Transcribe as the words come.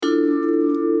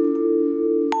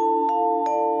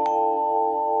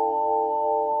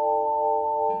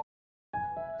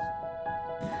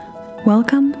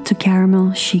Welcome to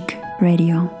Caramel Chic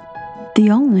Radio, the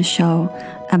only show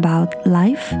about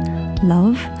life,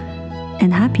 love,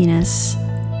 and happiness,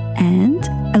 and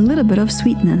a little bit of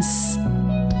sweetness.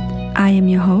 I am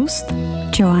your host,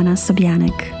 Joanna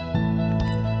Sobianek.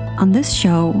 On this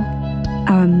show,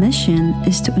 our mission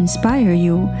is to inspire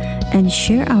you and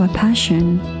share our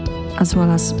passion, as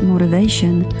well as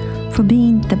motivation for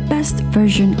being the best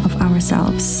version of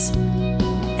ourselves.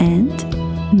 And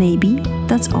maybe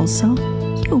that's also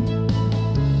you.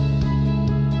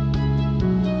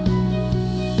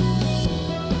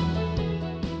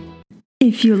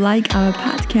 If you like our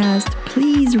podcast,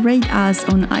 please rate us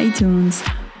on iTunes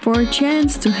for a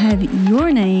chance to have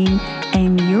your name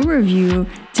and your review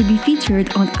to be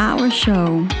featured on our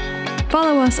show.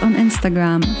 Follow us on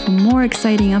Instagram for more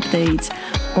exciting updates,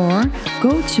 or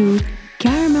go to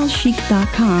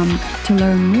caramelchic.com to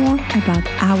learn more about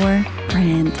our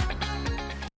brand.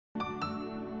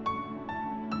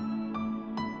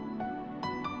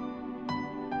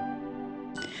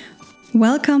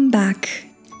 Welcome back.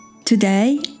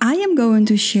 Today, I am going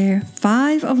to share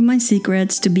 5 of my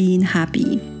secrets to being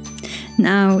happy.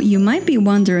 Now, you might be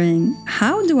wondering,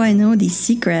 how do I know these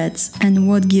secrets and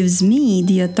what gives me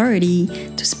the authority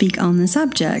to speak on the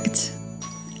subject?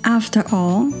 After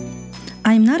all,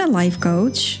 I am not a life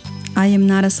coach, I am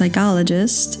not a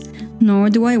psychologist, nor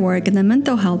do I work in the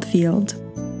mental health field.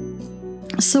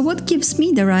 So what gives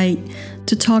me the right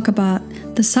to talk about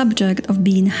the subject of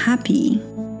being happy?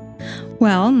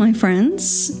 Well, my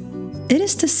friends, it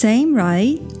is the same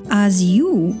right as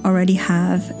you already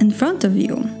have in front of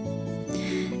you.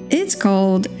 It's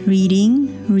called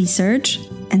reading, research,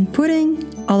 and putting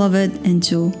all of it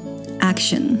into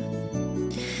action.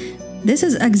 This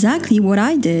is exactly what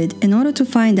I did in order to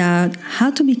find out how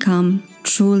to become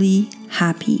truly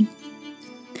happy.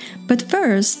 But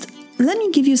first, let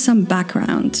me give you some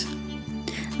background.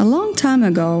 A long time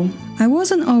ago, I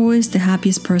wasn't always the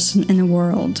happiest person in the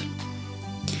world.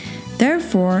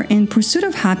 Therefore, in pursuit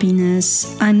of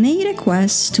happiness, I made a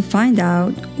quest to find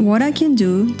out what I can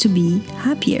do to be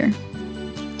happier.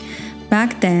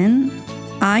 Back then,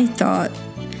 I thought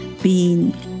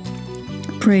being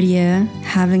prettier,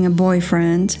 having a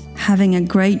boyfriend, having a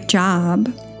great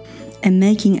job, and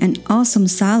making an awesome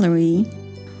salary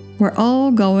were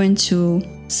all going to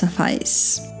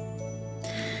suffice.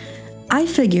 I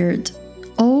figured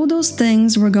all those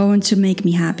things were going to make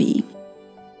me happy.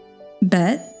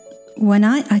 But when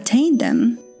I attained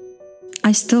them,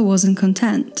 I still wasn't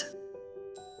content.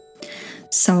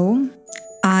 So,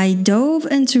 I dove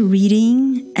into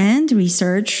reading and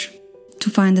research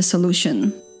to find a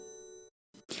solution.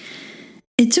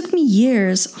 It took me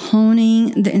years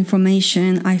honing the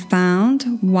information I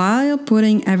found while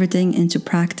putting everything into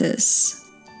practice.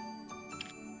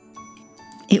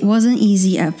 It wasn't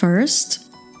easy at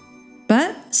first,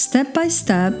 but step by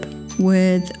step,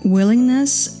 with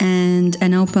willingness and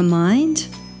an open mind,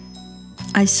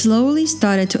 I slowly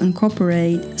started to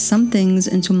incorporate some things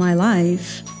into my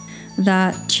life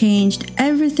that changed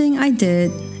everything I did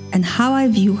and how I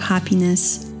view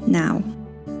happiness now.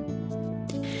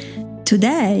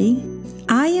 Today,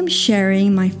 I am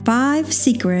sharing my 5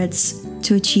 secrets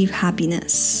to achieve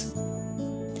happiness.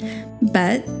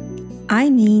 But I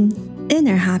mean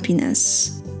inner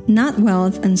happiness, not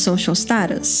wealth and social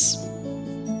status.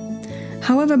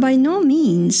 However, by no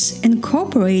means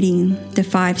incorporating the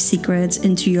 5 secrets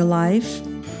into your life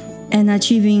and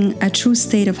achieving a true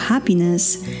state of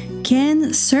happiness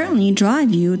can certainly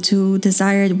drive you to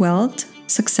desired wealth,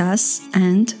 success,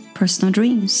 and personal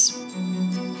dreams.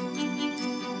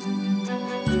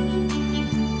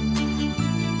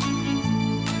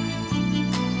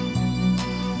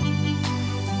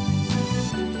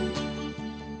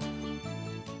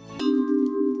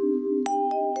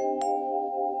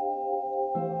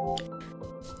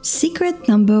 Secret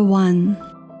number 1.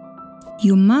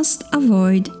 You must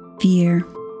avoid fear.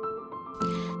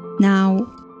 Now,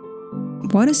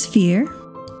 what is fear?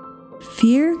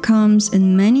 Fear comes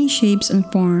in many shapes and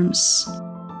forms.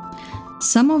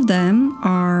 Some of them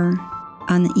are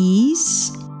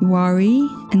unease, worry,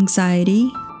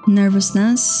 anxiety,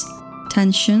 nervousness,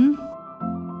 tension,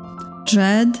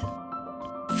 dread,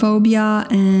 phobia,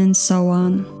 and so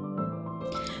on.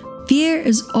 Fear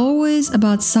is always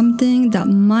about something that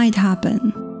might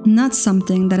happen, not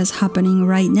something that is happening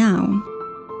right now.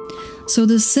 So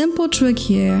the simple trick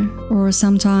here, or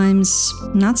sometimes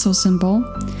not so simple,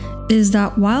 is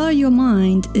that while your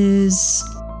mind is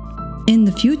in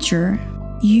the future,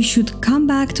 you should come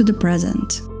back to the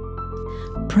present.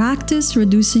 Practice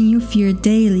reducing your fear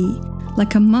daily,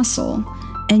 like a muscle,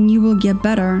 and you will get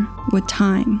better with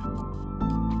time.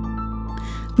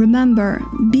 Remember,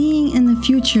 being in the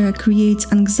future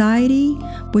creates anxiety,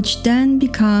 which then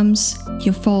becomes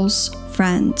your false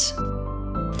friend.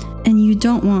 And you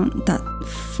don't want that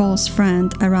false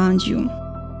friend around you.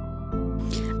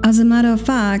 As a matter of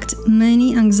fact,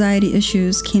 many anxiety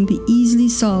issues can be easily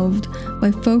solved by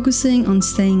focusing on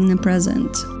staying in the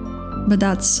present. But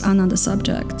that's another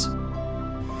subject.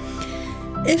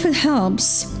 If it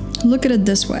helps, look at it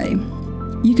this way.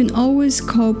 You can always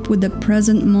cope with the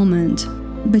present moment,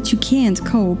 but you can't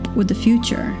cope with the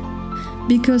future,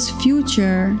 because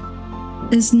future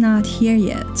is not here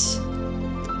yet,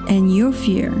 and your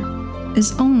fear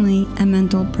is only a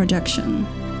mental projection.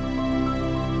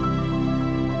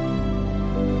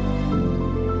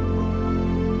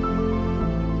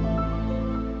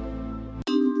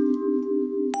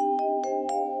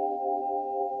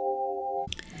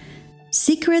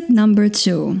 Secret number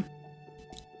 2.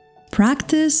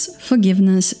 Practice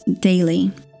forgiveness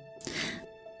daily.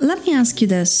 Let me ask you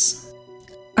this.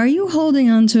 Are you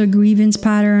holding on to a grievance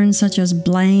pattern such as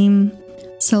blame,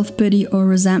 self-pity, or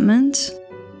resentment?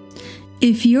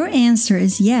 If your answer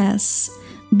is yes,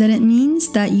 then it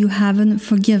means that you haven't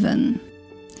forgiven.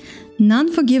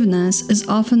 Non-forgiveness is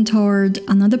often toward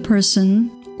another person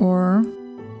or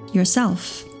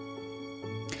yourself.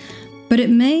 But it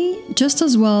may just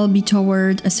as well be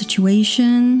toward a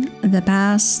situation, the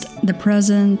past, the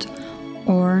present,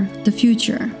 or the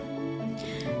future.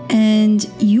 And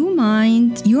your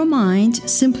mind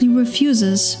simply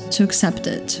refuses to accept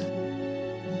it.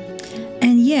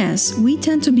 And yes, we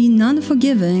tend to be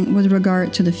non-forgiving with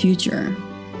regard to the future.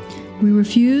 We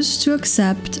refuse to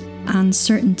accept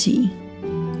uncertainty.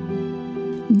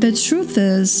 The truth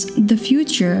is, the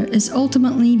future is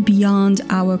ultimately beyond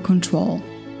our control.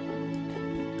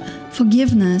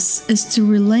 Forgiveness is to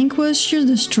relinquish your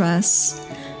distress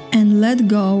and let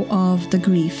go of the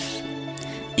grief.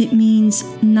 It means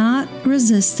not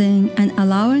resisting and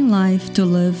allowing life to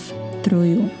live through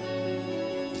you.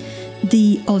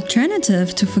 The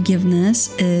alternative to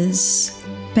forgiveness is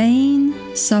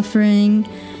pain, suffering,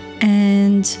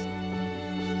 and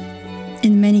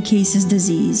in many cases,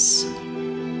 disease.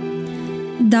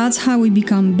 That's how we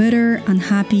become bitter,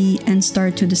 unhappy, and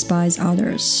start to despise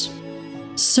others.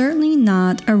 Certainly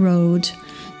not a road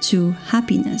to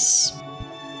happiness.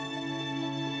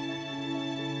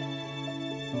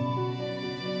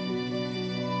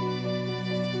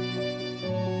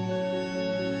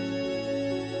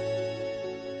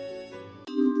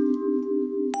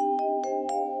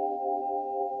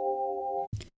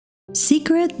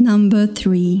 Secret number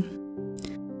 3.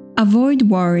 Avoid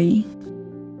worry.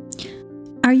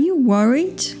 Are you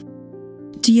worried?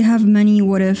 Do you have many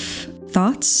what-if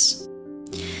thoughts?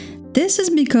 This is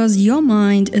because your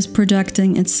mind is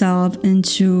projecting itself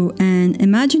into an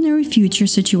imaginary future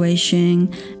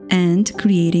situation and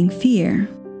creating fear.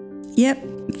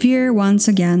 Yep, fear once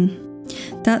again.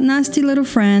 That nasty little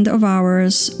friend of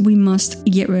ours we must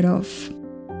get rid of.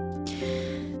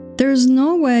 There's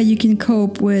no way you can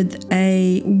cope with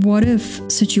a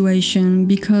what-if situation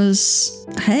because,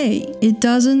 hey, it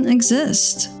doesn't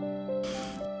exist.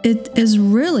 It is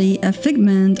really a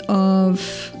figment of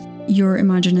your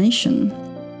imagination.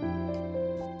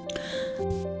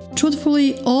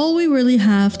 Truthfully, all we really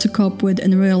have to cope with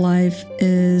in real life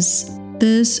is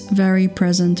this very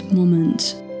present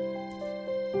moment.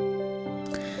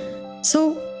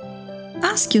 So,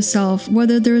 ask yourself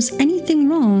whether there's anything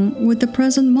wrong with the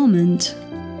present moment,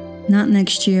 not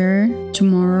next year,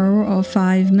 tomorrow, or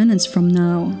 5 minutes from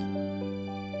now.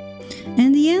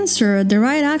 And the answer, the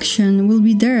right action, will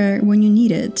be there when you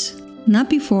need it, not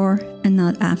before and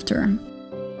not after.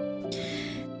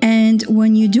 And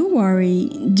when you do worry,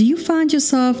 do you find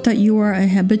yourself that you are a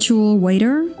habitual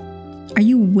waiter? Are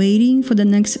you waiting for the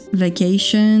next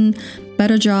vacation,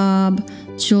 better job,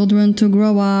 children to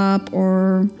grow up,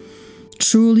 or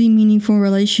truly meaningful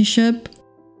relationship?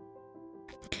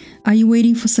 Are you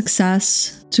waiting for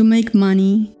success, to make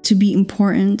money, to be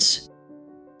important,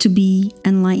 to be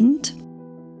enlightened?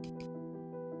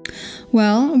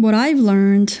 Well, what I've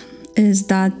learned is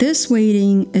that this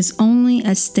waiting is only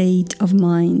a state of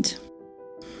mind.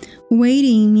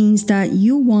 Waiting means that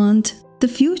you want the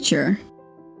future,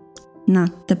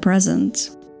 not the present.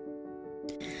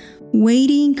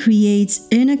 Waiting creates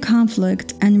inner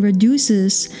conflict and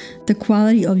reduces the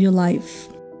quality of your life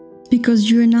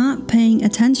because you're not paying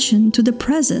attention to the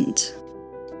present.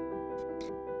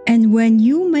 And when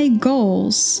you make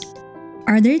goals,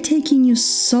 are they taking you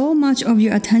so much of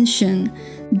your attention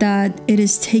that it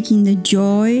is taking the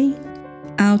joy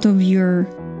out of your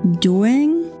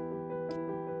doing?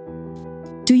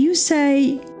 Do you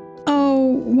say,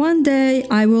 "Oh, one day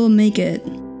I will make it,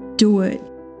 do it,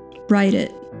 write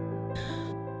it.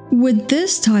 With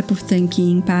this type of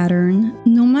thinking pattern,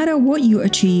 no matter what you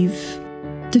achieve,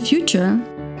 the future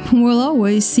will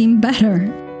always seem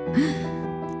better.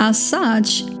 As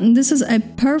such, this is a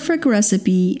perfect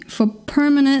recipe for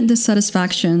permanent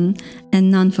dissatisfaction and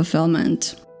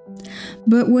non-fulfillment.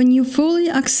 But when you fully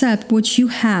accept what you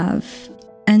have,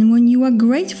 and when you are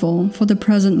grateful for the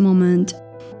present moment,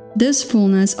 this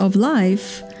fullness of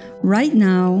life, right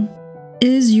now,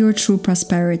 is your true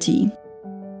prosperity.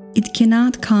 It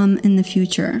cannot come in the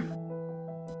future.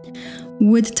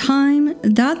 With time,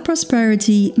 that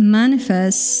prosperity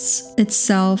manifests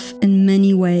itself in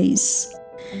many ways,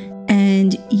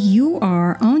 and you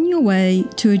are on your way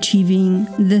to achieving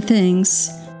the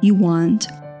things you want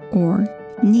or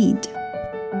need.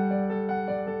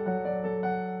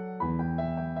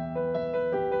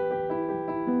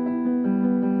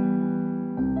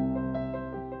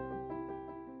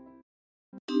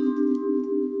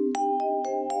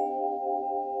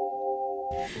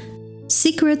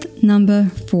 Secret number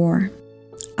 4.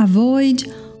 Avoid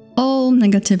all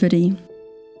negativity.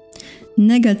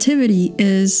 Negativity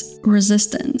is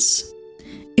resistance.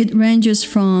 It ranges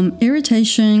from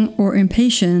irritation or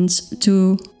impatience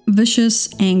to vicious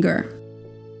anger.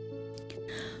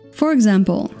 For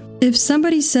example, if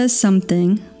somebody says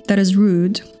something that is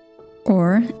rude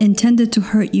or intended to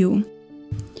hurt you,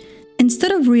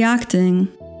 instead of reacting,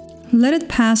 let it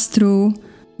pass through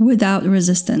without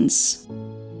resistance.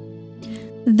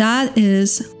 That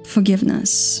is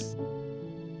forgiveness.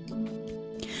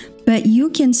 But you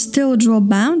can still draw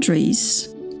boundaries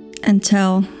and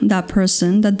tell that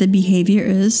person that the behavior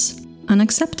is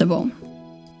unacceptable.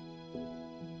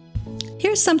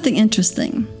 Here's something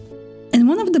interesting. In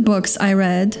one of the books I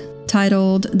read,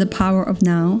 titled The Power of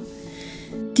Now,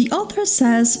 the author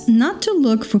says not to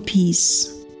look for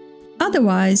peace.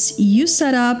 Otherwise, you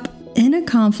set up inner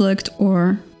conflict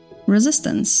or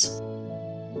resistance.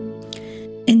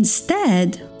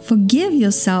 Instead, forgive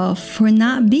yourself for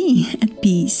not being at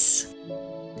peace.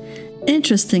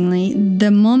 Interestingly,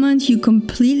 the moment you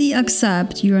completely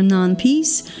accept your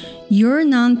non-peace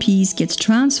gets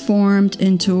transformed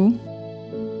into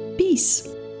peace.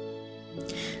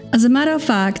 As a matter of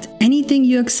fact, anything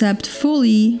you accept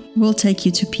fully will take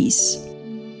you to peace.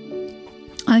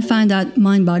 I find that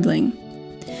mind-boggling.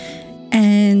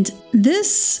 And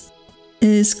this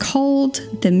is called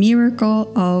the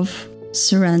miracle of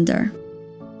surrender.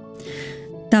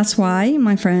 That's why,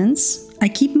 my friends, I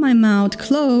keep my mouth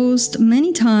closed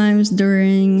many times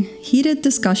during heated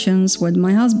discussions with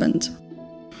my husband.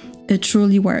 It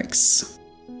truly works.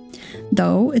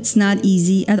 Though it's not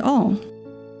easy at all.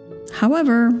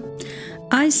 However,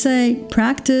 I say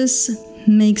practice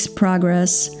makes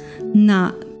progress,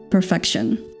 not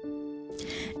perfection.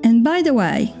 And by the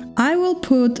way, I will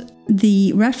put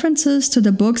the references to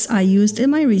the books I used in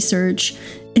my research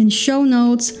in show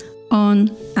notes on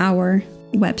our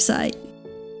website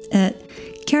at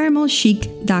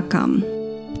caramelchic.com.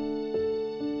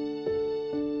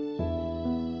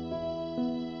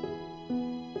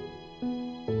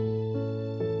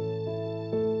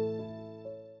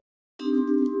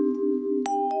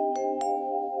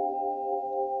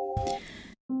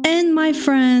 And my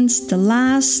friends, the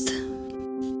last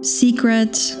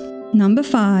secret, number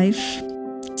 5,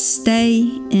 stay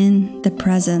in the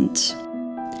present.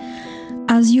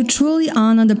 As you truly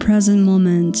honor the present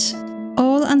moment,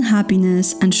 all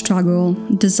unhappiness and struggle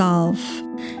dissolve,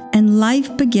 and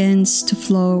life begins to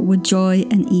flow with joy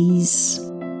and ease.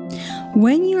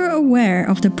 When you're aware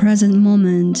of the present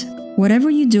moment, whatever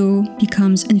you do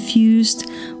becomes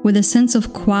infused with a sense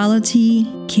of quality,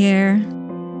 care,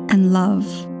 and love.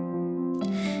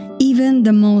 Even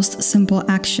the most simple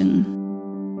action.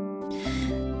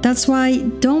 That's why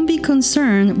don't be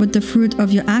concerned with the fruit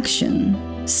of your action.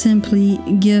 Simply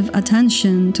give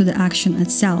attention to the action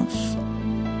itself,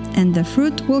 and the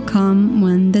fruit will come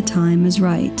when the time is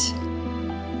right.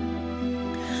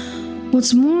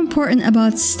 What's more important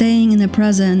about staying in the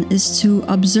present is to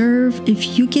observe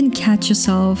if you can catch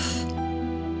yourself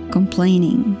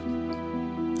complaining.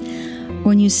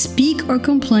 When you speak or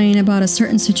complain about a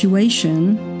certain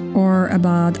situation or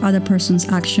about other person's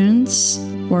actions,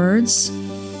 words,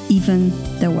 even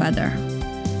the weather.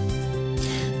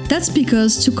 That's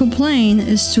because to complain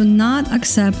is to not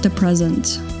accept the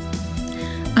present.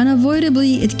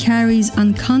 Unavoidably, it carries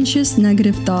unconscious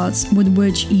negative thoughts with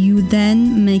which you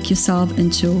then make yourself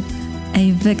into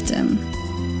a victim.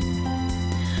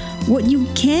 What you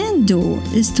can do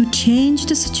is to change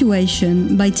the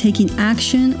situation by taking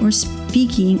action or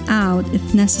speaking out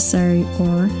if necessary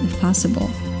or if possible.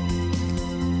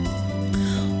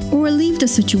 Or leave the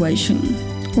situation,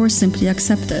 or simply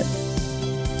accept it.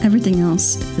 Everything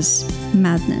else is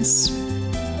madness.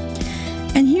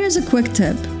 And here's a quick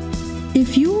tip.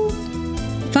 If you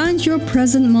find your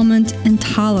present moment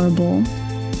intolerable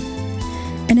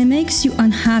and it makes you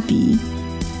unhappy,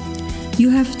 you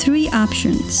have 3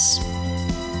 options.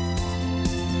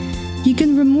 You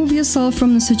can remove yourself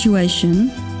from the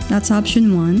situation. That's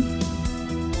option 1.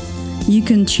 You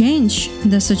can change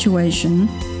the situation.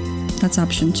 That's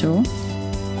option 2.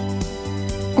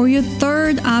 Or your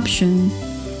third option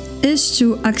is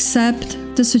to accept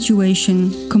the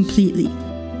situation completely.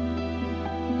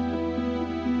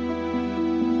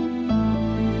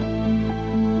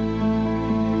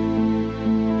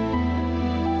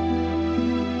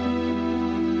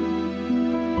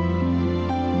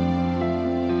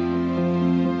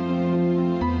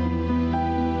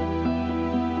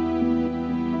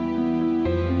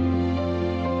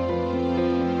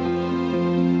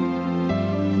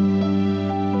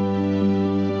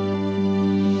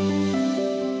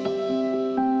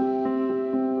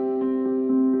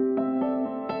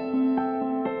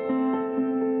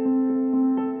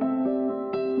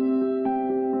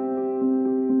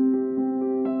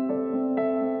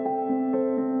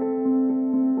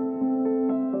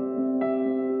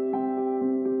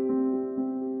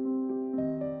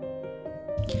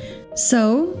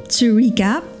 So, to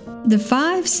recap, the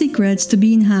 5 secrets to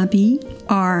being happy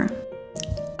are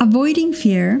avoiding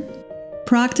fear,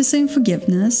 practicing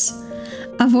forgiveness,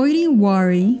 avoiding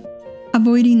worry,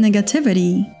 avoiding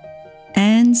negativity,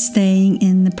 and staying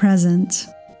in the present.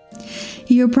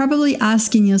 You're probably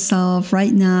asking yourself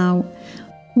right now,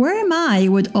 where am I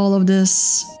with all of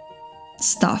this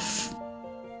stuff?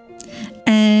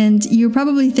 And you're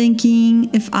probably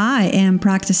thinking if I am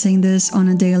practicing this on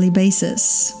a daily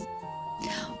basis.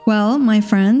 Well, my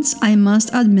friends, I must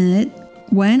admit,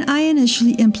 when I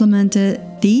initially implemented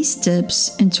these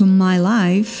tips into my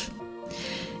life,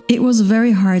 it was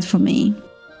very hard for me.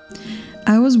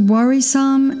 I was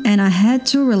worrisome and I had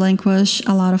to relinquish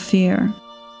a lot of fear.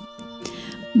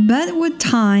 But with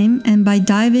time and by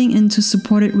diving into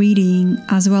supported reading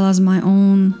as well as my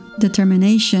own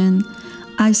determination,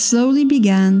 I slowly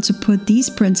began to put these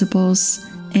principles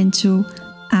into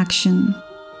action.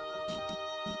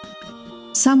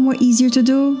 Some were easier to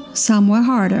do, some were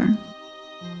harder.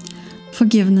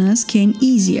 Forgiveness came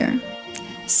easier.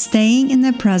 Staying in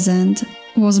the present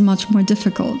was much more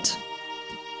difficult.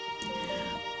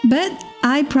 But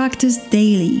I practiced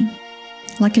daily,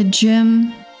 like a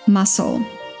gym muscle.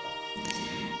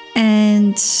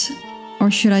 Or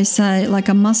should I say, like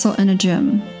a muscle in a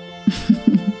gym.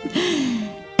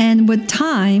 And with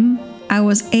time, I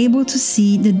was able to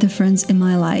see the difference in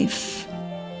my life.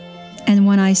 And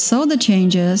when I saw the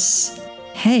changes,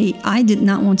 hey, I did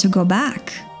not want to go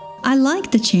back. I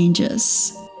liked the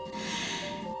changes.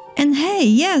 And hey,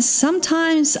 yes,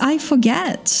 sometimes I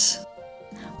forget.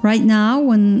 Right now,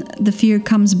 when the fear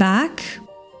comes back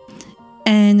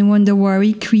and when the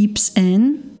worry creeps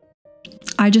in,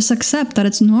 I just accept that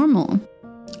it's normal.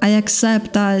 I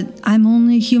accept that I'm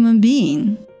only a human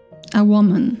being, a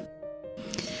woman.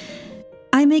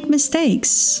 I make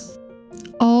mistakes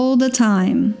all the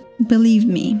time, believe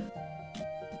me.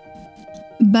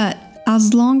 But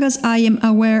as long as I am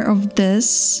aware of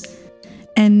this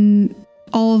and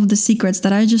all of the secrets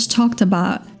that I just talked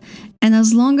about, and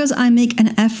as long as I make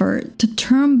an effort to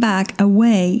turn back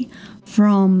away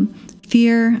from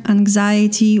fear,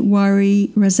 anxiety,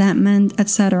 worry, resentment,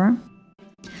 etc.,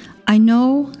 I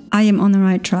know I am on the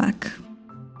right track.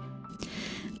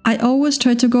 I always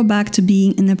try to go back to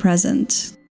being in the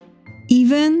present,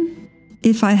 even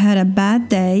if I had a bad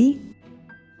day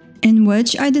in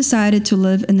which I decided to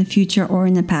live in the future or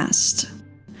in the past.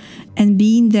 And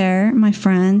being there, my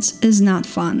friends, is not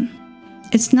fun.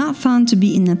 It's not fun to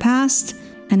be in the past,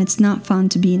 and it's not fun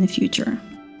to be in the future.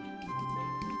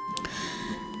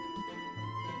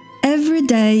 Every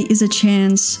day is a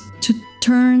chance to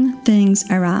turn things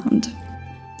around.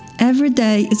 Every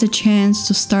day is a chance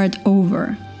to start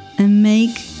over and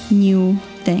make new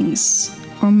things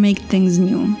or make things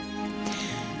new.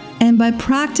 And by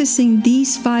practicing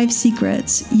these 5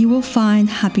 secrets, you will find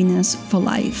happiness for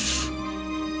life.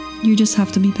 You just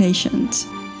have to be patient.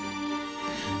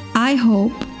 I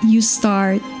hope you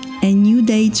start a new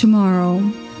day tomorrow,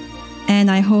 and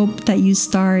I hope that you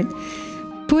start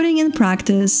putting in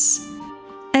practice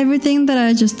everything that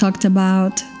I just talked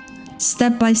about,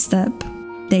 step by step,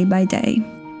 day by day.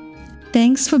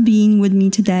 Thanks for being with me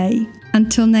today.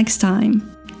 Until next time,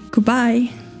 goodbye.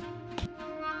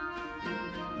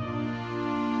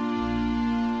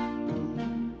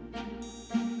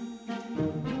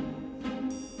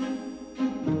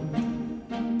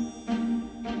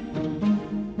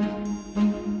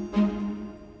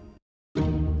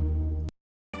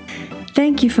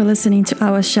 Thank you for listening to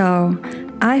our show.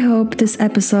 I hope this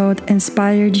episode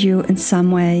inspired you in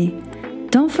some way.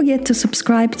 Don't forget to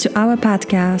subscribe to our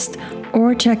podcast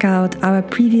or check out our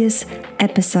previous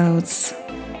episodes.